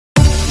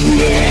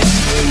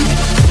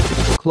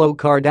Khloe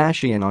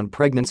Kardashian on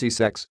pregnancy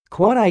sex.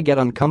 Quote, I get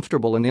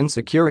uncomfortable and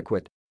insecure.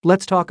 Quit.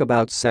 Let's talk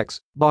about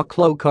sex.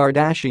 Khloe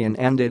Kardashian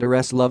ended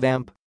her love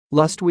amp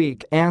last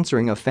week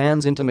answering a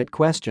fan's intimate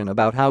question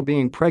about how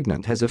being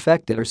pregnant has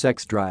affected her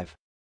sex drive.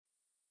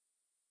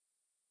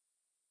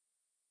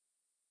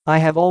 I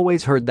have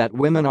always heard that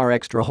women are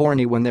extra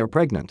horny when they're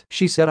pregnant,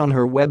 she said on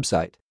her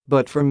website,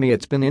 but for me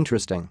it's been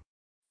interesting.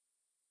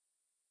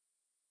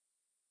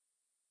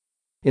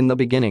 In the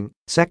beginning,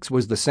 sex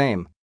was the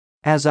same.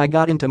 As I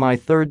got into my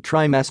third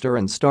trimester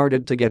and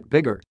started to get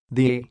bigger,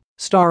 the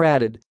star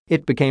added,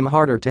 it became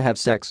harder to have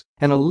sex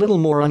and a little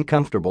more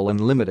uncomfortable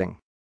and limiting.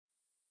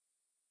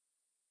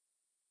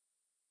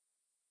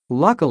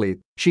 Luckily,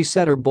 she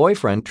said, her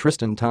boyfriend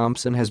Tristan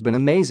Thompson has been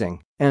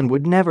amazing and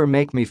would never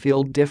make me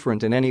feel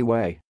different in any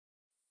way.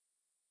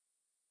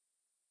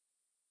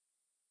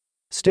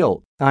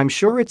 Still, I'm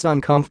sure it's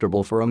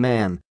uncomfortable for a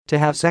man to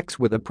have sex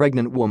with a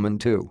pregnant woman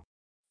too.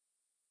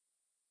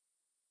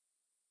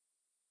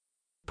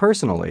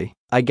 Personally,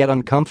 I get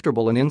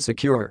uncomfortable and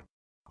insecure.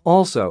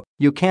 Also,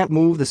 you can't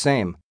move the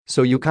same,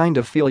 so you kind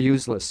of feel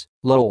useless,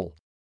 lol.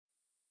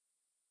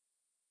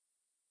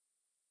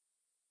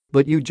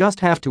 But you just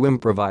have to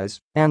improvise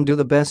and do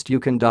the best you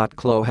can.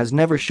 Khloe has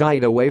never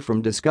shied away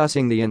from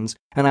discussing the ins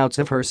and outs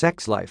of her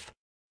sex life.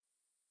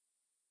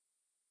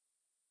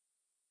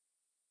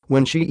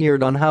 When she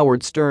aired on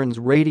Howard Stern's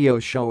radio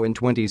show in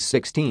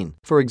 2016,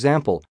 for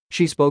example,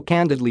 she spoke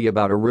candidly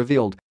about her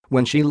revealed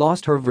when she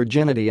lost her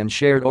virginity and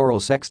shared oral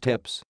sex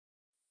tips.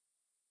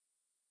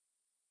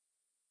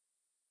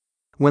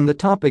 When the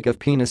topic of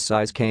penis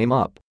size came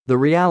up, the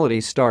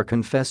reality star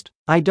confessed,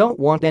 I don't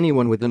want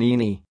anyone with an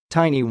eeny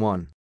tiny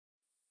one.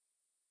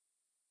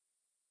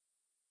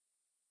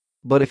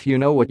 But if you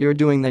know what you're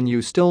doing, then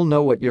you still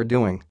know what you're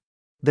doing.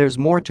 There's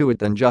more to it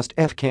than just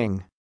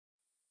F-king.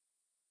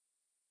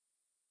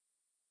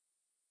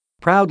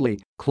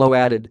 Proudly, Khloe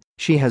added,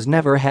 she has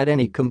never had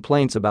any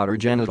complaints about her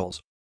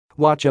genitals.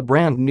 Watch a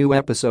brand new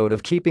episode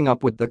of Keeping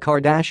Up with the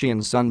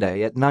Kardashians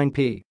Sunday at 9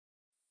 p.m.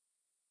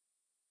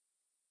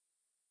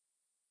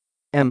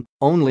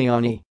 only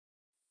on E!